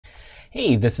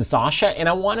Hey, this is Sasha, and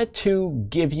I wanted to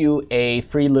give you a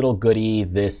free little goodie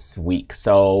this week.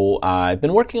 So I've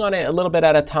been working on it a little bit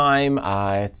at a time.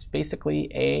 It's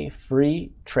basically a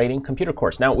free trading computer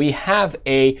course. Now, we have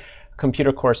a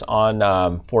computer course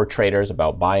on for traders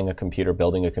about buying a computer,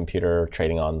 building a computer,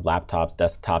 trading on laptops,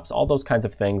 desktops, all those kinds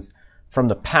of things from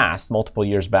the past, multiple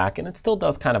years back, and it still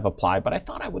does kind of apply, but I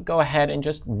thought I would go ahead and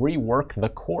just rework the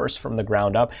course from the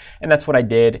ground up, and that's what I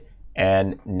did.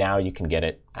 And now you can get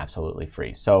it absolutely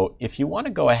free. So if you want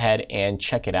to go ahead and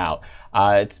check it out,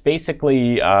 it's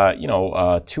basically 2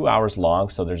 hours long.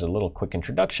 So there's a little quick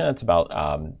introduction. It's about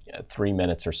 3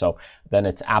 minutes or so. Then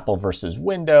it's Apple versus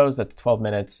Windows. That's 12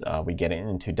 minutes. We get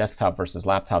into desktop versus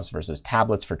laptops versus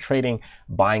tablets for trading,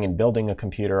 buying and building a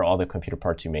computer, all the computer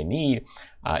parts you may need,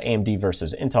 AMD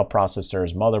versus Intel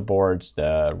processors, motherboards,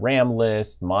 the RAM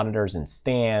list, monitors and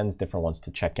stands, different ones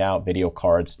to check out, video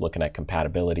cards, looking at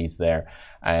compatibilities there,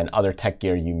 and other tech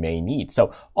gear you may need.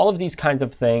 So all of these kinds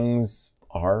of things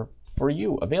are for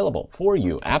you, available for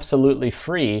you, absolutely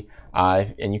free.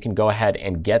 And you can go ahead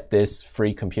and get this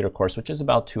free computer course, which is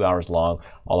about 2 hours long,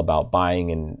 all about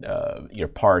buying and your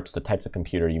parts, the types of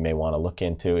computer you may want to look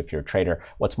into. If you're a trader,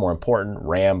 what's more important,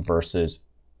 RAM versus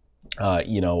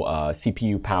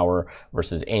CPU power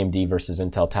versus AMD versus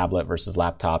Intel tablet versus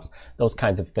laptops, those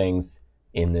kinds of things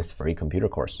in this free computer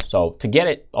course. So to get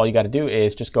it, all you got to do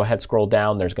is just go ahead, scroll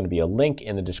down. There's going to be a link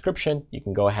in the description. You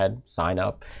can go ahead, sign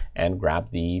up, and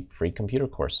grab the free computer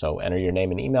course. So enter your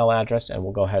name and email address, and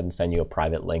we'll go ahead and send you a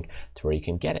private link to where you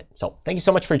can get it. So thank you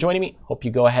so much for joining me. Hope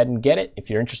you go ahead and get it. If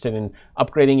you're interested in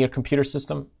upgrading your computer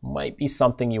system, might be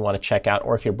something you want to check out.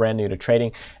 Or if you're brand new to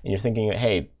trading and you're thinking,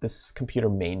 hey, this computer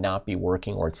may not be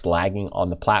working or it's lagging on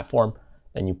the platform,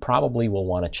 then you probably will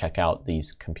want to check out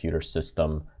these computer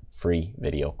system free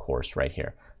video course right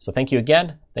here. So thank you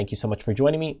again. Thank you so much for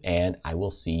joining me, and I will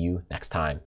see you next time.